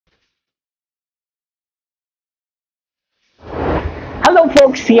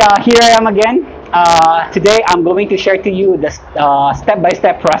folks, yeah, here I am again. Today I'm going to share to you the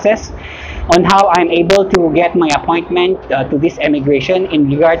step-by-step process on how I'm able to get my appointment to this immigration in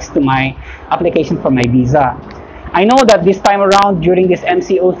regards to my application for my visa. I know that this time around during this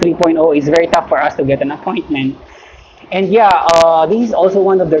MCO 3.0 is very tough for us to get an appointment. And yeah, this is also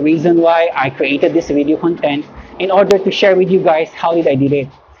one of the reasons why I created this video content in order to share with you guys how did I did it.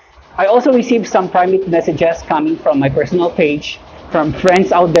 I also received some private messages coming from my personal page from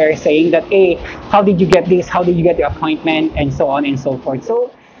friends out there saying that, hey, how did you get this? How did you get the appointment? And so on and so forth.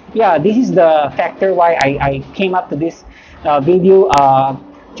 So yeah, this is the factor why I came up to this video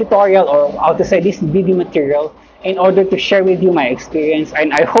tutorial, or how to say this video material, in order to share with you my experience,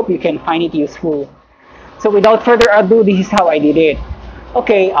 and I hope you can find it useful. So without further ado, this is how I did it.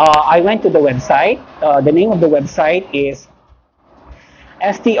 Okay, I went to the website. The name of the website is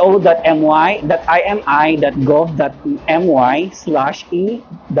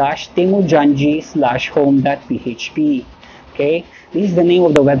sto.mi.gov.my/e-temujanji/home.php. Okay, this is the name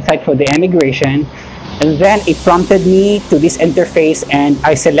of the website for the immigration. And then it prompted me to this interface, and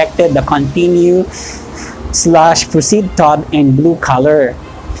I selected the continue/proceed tab in blue color.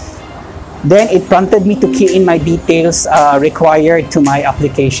 Then it prompted me to key in my details required to my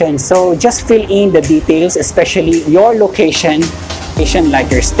application. So just fill in the details, especially your location, like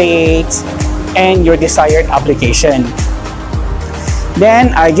your states and your desired application.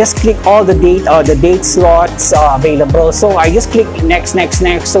 Then I just click all the date slots available. So I just click next.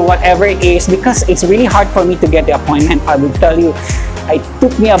 So whatever it is, because it's really hard for me to get the appointment, I will tell you, it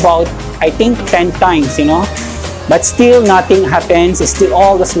took me about, I think, 10 times, you know. But still nothing happens. It's still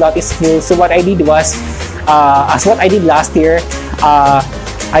all the slot is full. So what I did was, as what I did last year,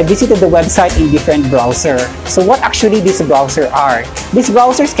 I visited the website in different browser. So what actually these browsers are? These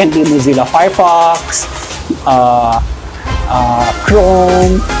browsers can be Mozilla Firefox,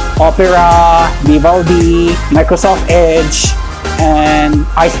 Chrome, Opera, Vivaldi, Microsoft Edge, and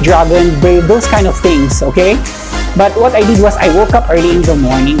Ice Dragon, Brave, those kind of things. Okay. But what I did was I woke up early in the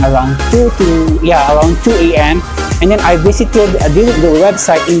morning around 2 a.m. and then I visited the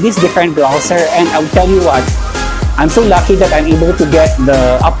website in this different browser, and I'll tell you what, I'm so lucky that I'm able to get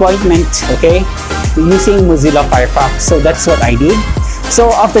the appointment, okay, using Mozilla Firefox. So that's what I did. So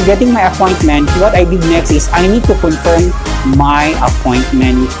after getting my appointment, what I did next is I need to confirm my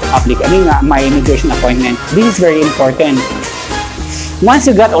appointment my immigration appointment. This is very important. Once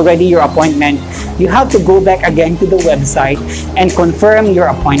you got already your appointment, you have to go back again to the website and confirm your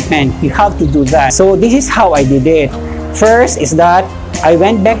appointment. You have to do that. So this is how I did it. First is that I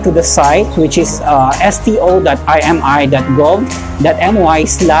went back to the site, which is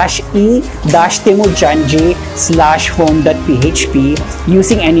sto.imi.gov.my/e-temujanji/home.php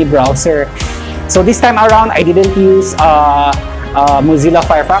using any browser. So this time around, I didn't use Mozilla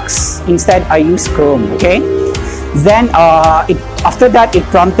Firefox. Instead, I used Chrome. Okay. Then after that, it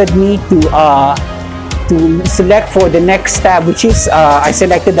prompted me to select for the next tab, which is I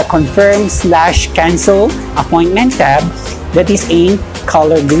selected the confirm/cancel appointment tab that is in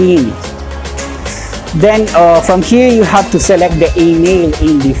color green. Then from here, you have to select the email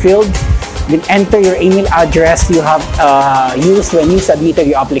in the field. Then enter your email address you have used when you submitted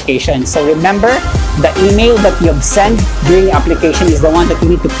your application. So remember, the email that you have sent during the application is the one that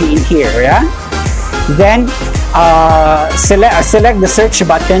you need to key in here. Yeah. Then select the search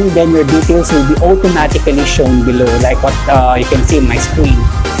button, then your details will be automatically shown below, like what you can see in my screen.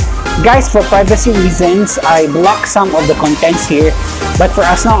 Guys, for privacy reasons, I block some of the contents here, but for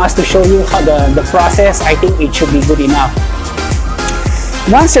as long as to show you how the process, I think it should be good enough.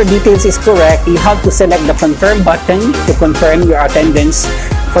 Once your details is correct, you have to select the confirm button to confirm your attendance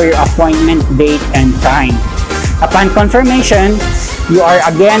for your appointment date and time. Upon confirmation, you are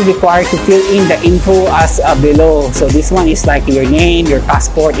again required to fill in the info as below. So this one is like your name, your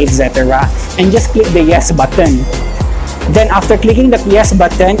passport, etc. And just click the yes button. Then after clicking the yes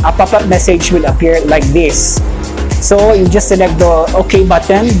button, a pop-up message will appear like this. So you just select the OK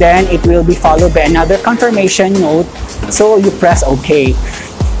button, then it will be followed by another confirmation note. So you press OK.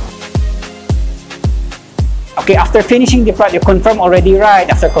 Okay, after finishing the part, you confirm already, right?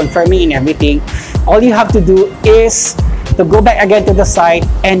 After confirming everything, all you have to do is to go back again to the site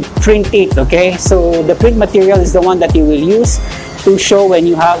and print it. Okay, so the print material is the one that you will use to show when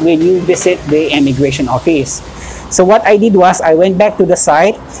you visit the immigration office. So what I did was I went back to the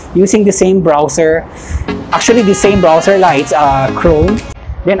site using the same browser. Actually, the same browser, like it's Chrome.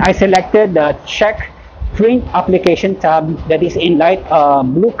 Then I selected the check print application tab that is in light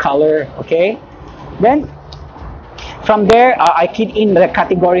blue color. Okay, then from there I keyed in the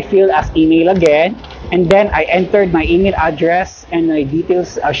category field as email again. and then I entered my email address and my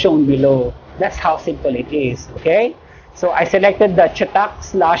details are shown below. That's how simple it is, okay? So I selected the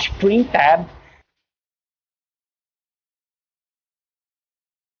Chatak/print tab,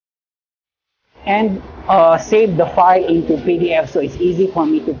 and save the file into PDF so it's easy for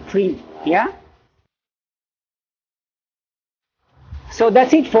me to print, yeah? So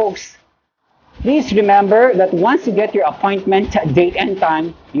that's it, folks. Please remember that once you get your appointment date and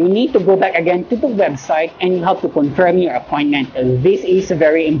time, you need to go back again to the website and you have to confirm your appointment. This is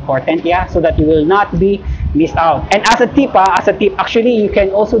very important, yeah, so that you will not be missed out. And as a tip, actually you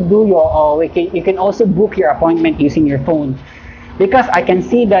can also do your, you can also book your appointment using your phone. Because I can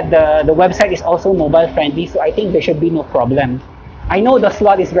see that the website is also mobile friendly, so I think there should be no problem. I know the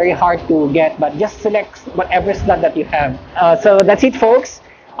slot is very hard to get, but just select whatever slot that you have. So that's it, folks.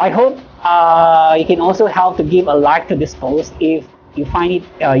 I hope you can also help to give a like to this post if you find it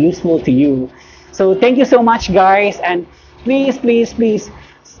useful to you. So thank you so much, guys, and please, please, please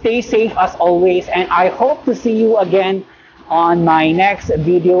stay safe as always, and I hope to see you again on my next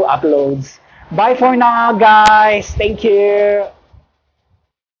video uploads. Bye for now, guys. Thank you.